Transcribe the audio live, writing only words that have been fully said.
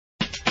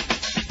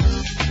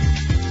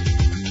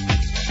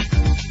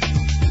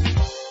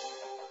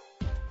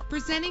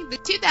Presenting the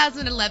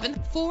 2011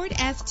 Ford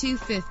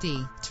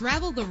F-250.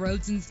 Travel the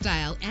roads in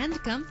style and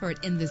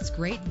comfort in this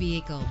great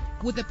vehicle.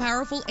 With a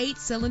powerful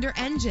 8-cylinder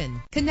engine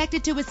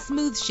connected to a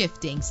smooth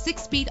shifting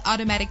 6-speed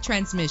automatic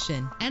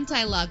transmission.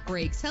 Anti-lock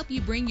brakes help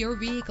you bring your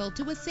vehicle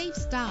to a safe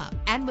stop.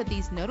 And with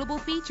these notable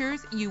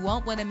features, you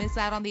won't want to miss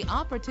out on the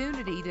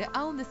opportunity to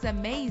own this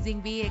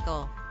amazing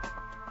vehicle.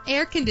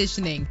 Air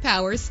conditioning,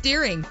 power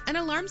steering, an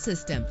alarm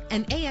system,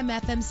 an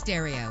AM/FM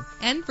stereo.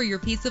 And for your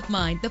peace of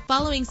mind, the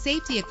following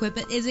safety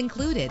equipment is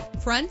included: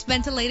 front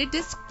ventilated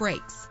disc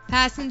brakes,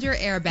 passenger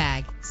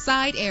airbag,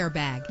 side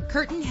airbag,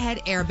 curtain head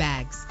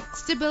airbags,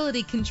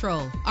 stability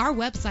control. Our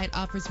website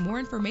offers more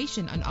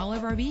information on all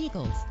of our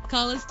vehicles.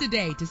 Call us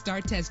today to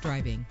start test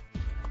driving.